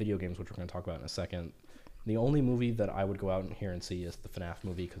 video games, which we're going to talk about in a second. The only movie that I would go out here and see is the FNAF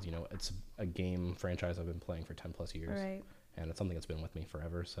movie, because you know it's a game franchise I've been playing for 10 plus years, Right. and it's something that's been with me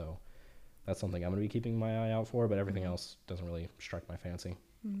forever. So that's something I'm going to be keeping my eye out for. But everything else doesn't really strike my fancy.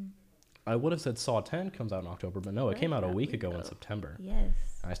 I would have said Saw 10 comes out in October, but no, it came out a week ago in September. Yes.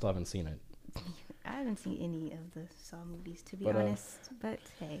 I still haven't seen it. I haven't seen any of the Saw movies, to be But, honest. But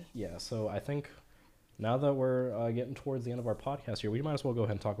hey. Yeah, so I think now that we're getting towards the end of our podcast here, we might as well go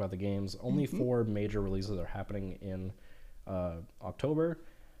ahead and talk about the games. Only 4 major releases are happening in October.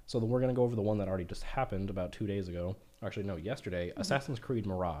 So we're going to go over the one that already just happened about 2 days ago. Actually, no, yesterday. Assassin's Creed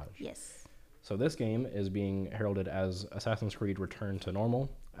Mirage. Yes. So this game is being heralded as Assassin's Creed Return to Normal,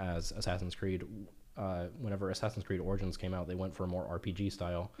 as Assassin's Creed, whenever Assassin's Creed Origins came out, they went for a more RPG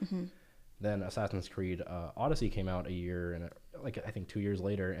style. Then Assassin's Creed Odyssey came out a year, and I think 2 years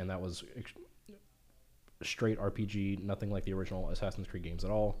later, and that was straight RPG, nothing like the original Assassin's Creed games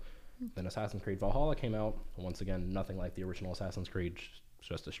at all. Then Assassin's Creed Valhalla came out, once again, nothing like the original Assassin's Creed,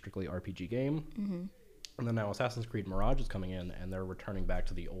 just a strictly RPG game. And then now Assassin's Creed Mirage is coming in, and they're returning back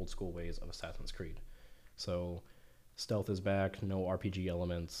to the old school ways of Assassin's Creed. So stealth is back, no RPG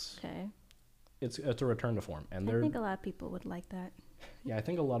elements. Okay. it's a return to form, and I think a lot of people would like that. yeah, I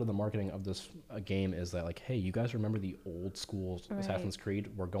think a lot of the marketing of this game is that like, hey, you guys remember the old school Assassin's Creed?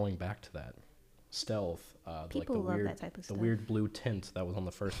 We're going back to that stealth, people like the love weird, that type of the stuff. weird blue tint that was on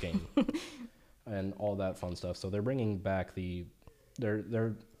the first game, and all that fun stuff. So they're bringing back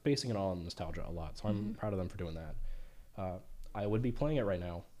they're basing it on nostalgia a lot. So I'm proud of them for doing that. I would be playing it right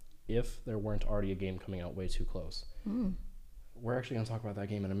now if there weren't already a game coming out way too close. We're actually going to talk about that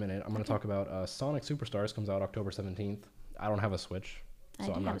game in a minute. I'm going to talk about Sonic Superstars comes out October 17th. I don't have a Switch. I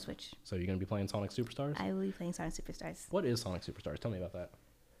do have a Switch. So you're going to be playing Sonic Superstars? I will be playing Sonic Superstars. What is Sonic Superstars? Tell me about that.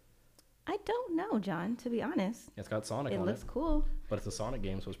 I don't know, John, to be honest. It's got Sonic on it. It looks cool. But it's a Sonic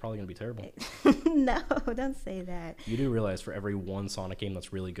game, so it's probably going to be terrible. No, don't say that. You do realize for every one Sonic game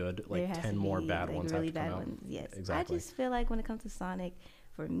that's really good, like 10 more bad ones have to come out. Yes, exactly. I just feel like when it comes to Sonic,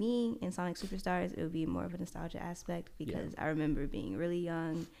 for me in Sonic Superstars, it would be more of a nostalgia aspect because I remember being really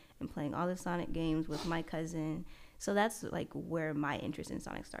young and playing all the Sonic games with my cousin. So that's like where my interest in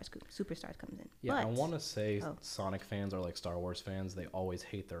Sonic Superstars comes in. Yeah, but, I want to say Sonic fans are like Star Wars fans. They always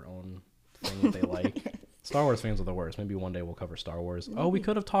hate their own thing that they like. Yes. Star Wars fans are the worst. Maybe one day we'll cover Star Wars. Maybe. Oh, we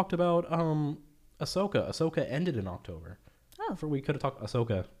could have talked about Ahsoka. Ahsoka ended in October. Oh. We could have talked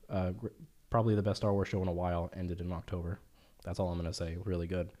Ahsoka. Probably the best Star Wars show in a while. Ended in October. That's all I'm going to say. Really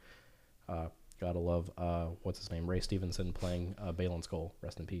good. Gotta love, what's his name? Ray Stevenson playing Balin Skull.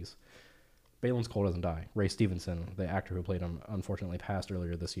 Rest in peace. Balin Skull doesn't die. Ray Stevenson, the actor who played him, unfortunately passed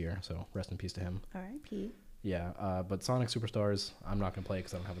earlier this year. So rest in peace to him. R.I.P. Yeah, but Sonic Superstars, I'm not going to play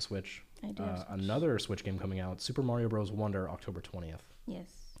because I don't have a Switch. I do have a Switch. Another Switch game coming out, Super Mario Bros. Wonder, October 20th. Yes.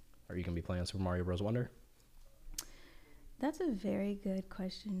 Are you going to be playing Super Mario Bros. Wonder? That's a very good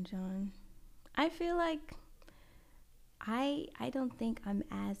question, John. I feel like I don't think I'm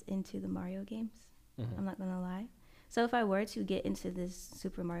as into the Mario games. I'm not going to lie. So if I were to get into this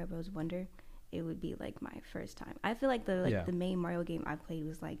Super Mario Bros. Wonder, it would be like my first time. I feel like the main Mario game I played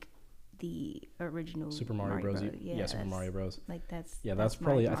was like the original Super Mario Bros. Yeah, Super Mario Bros. Like that's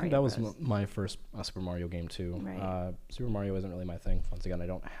probably I think that was Bros. My first Super Mario game too. Right. Super Mario isn't really my thing. Once again, I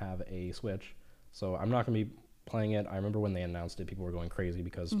don't have a Switch, so I'm not gonna be playing it. I remember when they announced it, people were going crazy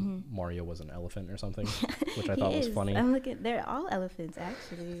because Mario was an elephant or something, which I thought was funny. I'm looking; they're all elephants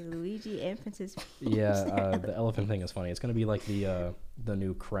actually, Luigi and Princess Peach. Yeah, the elephant thing is funny. It's gonna be like the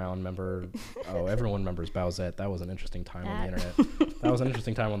new Crown member. Oh, everyone remembers Bowsette. That was an interesting time on the internet. That was an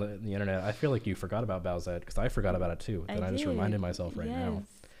interesting time on the internet. I feel like you forgot about Bowsette because I forgot about it too. Then I just reminded myself right now.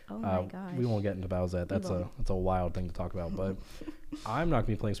 Oh my gosh. We won't get into Bowsette. That's a wild thing to talk about. But I'm not going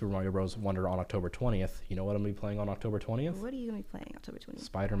to be playing Super Mario Bros. Wonder on October 20th. You know what I'm going to be playing on October 20th? What are you going to be playing October 20th?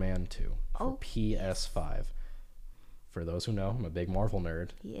 Spider-Man 2 for PS5. For those who know, I'm a big Marvel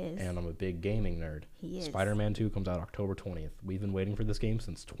nerd. He is. And I'm a big gaming nerd. He is. Spider-Man 2 comes out October 20th. We've been waiting for this game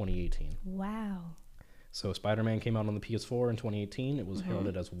since 2018. Wow. So Spider-Man came out on the PS4 in 2018. It was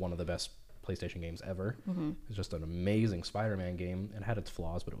heralded as one of the best PlayStation games ever. It's just an amazing Spider-Man game. It had its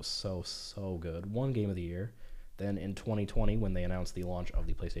flaws, but it was so good. One game of the year. Then in 2020, when they announced the launch of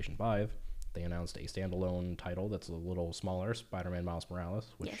the PlayStation 5, they announced a standalone title that's a little smaller, Spider-Man Miles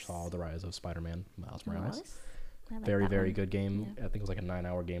Morales, which saw the rise of Spider-Man Miles Morales. Like very good game. Yeah. I think it was like a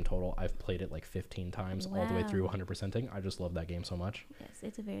 9-hour game total. I've played it like 15 times all the way through 100%ing. I just love that game so much. Yes,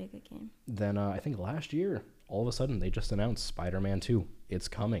 it's a very good game. Then I think last year, all of a sudden, they just announced Spider-Man 2. It's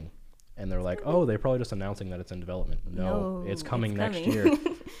coming. And they're like, oh, they're probably just announcing that it's in development. No, it's coming next year.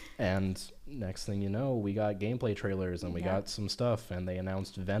 And next thing you know, we got gameplay trailers and we got some stuff. And they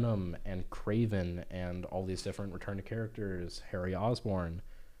announced Venom and Kraven and all these different return to characters, Harry Osborn.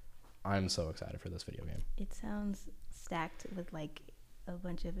 I'm so excited for this video game. It sounds stacked with like a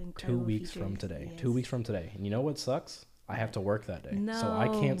bunch of incredible 2 weeks features. from today. Yes. 2 weeks from today. And you know what sucks? I have to work that day. No. So I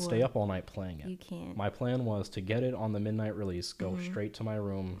can't stay up all night playing it. You can't. My plan was to get it on the midnight release, go straight to my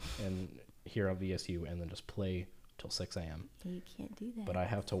room and here on VSU, and then just play till 6 a.m. You can't do that. But I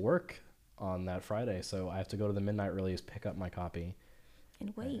have to work on that Friday, so I have to go to the midnight release, pick up my copy.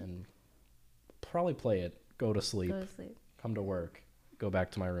 And wait. And probably play it, go to sleep, come to work, go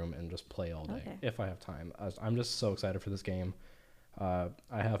back to my room, and just play all day if I have time. I'm just so excited for this game. I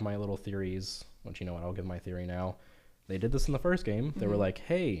have my little theories, which you know what, I'll give my theory now. They did this in the first game. They were like,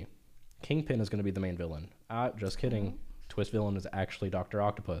 hey, Kingpin is going to be the main villain. Just kidding. Twist villain is actually Dr.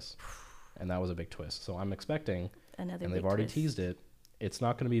 Octopus. And that was a big twist. So I'm expecting, another and they've already teased it, it's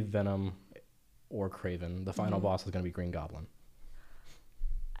not going to be Venom or Kraven. The final boss is going to be Green Goblin.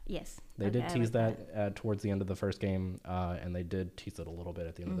 Yes. They did tease that towards the end of the first game, and they did tease it a little bit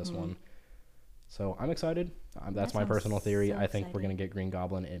at the end of this one. So I'm excited. That's my personal theory. So I think we're going to get Green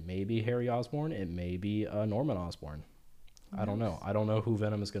Goblin. It may be Harry Osborn. It may be Norman Osborn. I don't know. I don't know who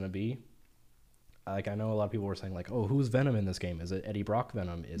Venom is going to be. like I know a lot of people were saying like, oh, who's Venom in this game? Is it Eddie Brock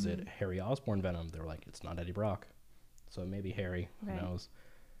Venom? Is it Harry Osborn Venom? They're like, it's not Eddie Brock, so maybe Harry. Right. Who knows?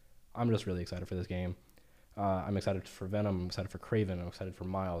 I'm just really excited for this game. I'm excited for Venom. I'm excited for Kraven. I'm excited for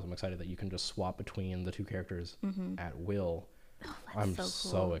Miles. I'm excited that you can just swap between the two characters at will. Oh, I'm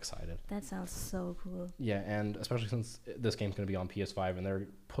so excited. That sounds so cool. Yeah, and especially since this game's going to be on PS5 and they're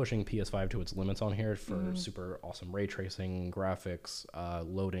pushing PS5 to its limits on here for super awesome ray tracing, graphics,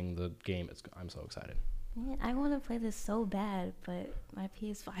 loading the game. I'm so excited. Man, I want to play this so bad, but my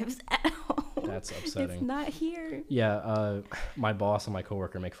PS5's at home. That's upsetting. It's not here. Yeah, my boss and my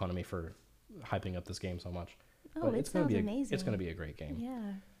coworker make fun of me for hyping up this game so much. Oh, but it sounds amazing. It's going to be a great game.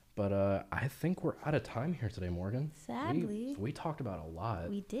 Yeah. But I think we're out of time here today, Morgan. Sadly. We talked about a lot.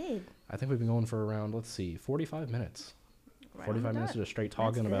 We did. I think we've been going for around, 45 minutes. Right 45 minutes of just straight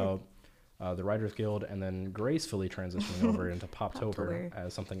talking about the Writers Guild and then gracefully transitioning over into Pop-tober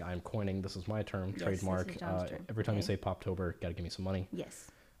as something I'm coining. This is my term, trademark. This is John's term. Every time you say Pop-tober, got to give me some money.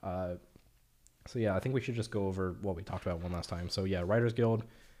 Yes. So yeah, I think we should just go over what we talked about one last time. So yeah, Writers Guild,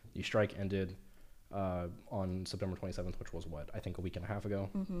 the strike ended on September 27th, which was I think a week and a half ago.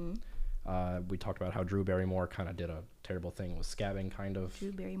 We talked about how Drew Barrymore kind of did a terrible thing with scabbing, kind of.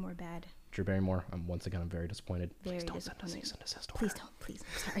 Drew Barrymore bad. Drew Barrymore, once again, I'm very disappointed. Please don't send a cease and desist order. Please don't, please.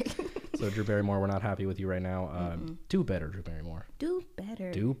 I'm sorry. So Drew Barrymore, we're not happy with you right now. Do better, Drew Barrymore. Do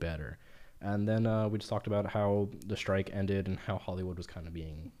better. Do better. And then we just talked about how the strike ended and how Hollywood was kind of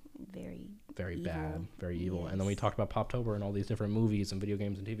being very evil. Bad, very evil. Yes. And then we talked about Pop-tober and all these different movies and video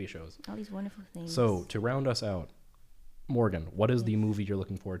games and TV shows. All these wonderful things. So to round us out, Morgan, what is the movie you're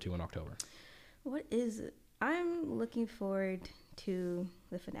looking forward to in October? What is it? I'm looking forward to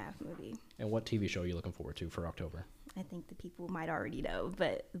the FNAF movie. And what TV show are you looking forward to for October? I think the people might already know,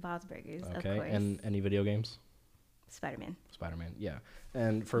 but Bob's Burgers, of okay, course. And any video games? Spider-Man, yeah.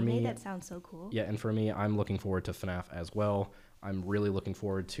 And for me... that sounds so cool. Yeah, and for me, I'm looking forward to FNAF as well. I'm really looking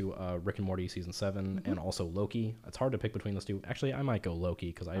forward to Rick and Morty Season 7 and also Loki. It's hard to pick between those two. Actually, I might go Loki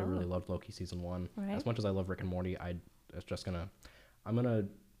because I really loved Loki Season 1. Right. As much as I love Rick and Morty, I'm going to,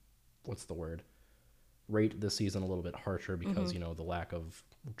 what's the word? Rate this season a little bit harsher because, the lack of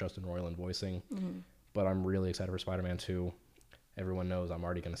Justin Roiland voicing. But I'm really excited for Spider-Man 2. Everyone knows I'm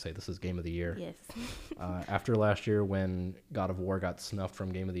already going to say this is Game of the Year. Yes. After last year when God of War got snuffed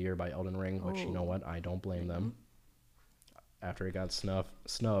from Game of the Year by Elden Ring, which, you know what? I don't blame them. After it got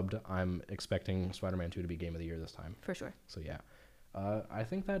snubbed, I'm expecting Spider-Man 2 to be Game of the Year this time. For sure. So, yeah. I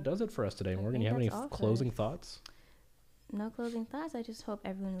think that does it for us today. Morgan, you have any closing thoughts? No closing thoughts. I just hope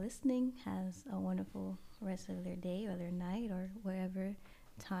everyone listening has a wonderful rest of their day or their night or wherever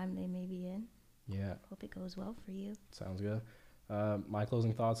time they may be in. Yeah. Hope it goes well for you. Sounds good. My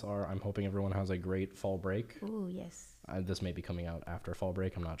closing thoughts are I'm hoping everyone has a great fall break. Ooh, yes. This may be coming out after fall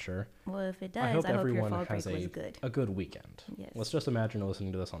break. I'm not sure. Well, if it does, I hope everyone your fall has break was good. A good weekend. Yes. Let's just imagine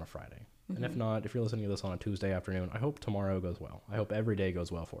listening to this on a Friday. And if not, if you're listening to this on a Tuesday afternoon, I hope tomorrow goes well. I hope every day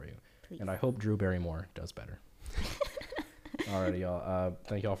goes well for you. Please. And I hope Drew Barrymore does better. Alrighty, y'all.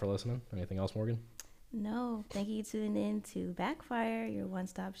 Thank y'all for listening. Anything else, Morgan? No. Thank you for tuning in to Backfire, your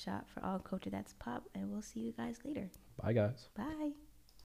one-stop shop for all culture that's pop. And we'll see you guys later. Bye, guys. Bye.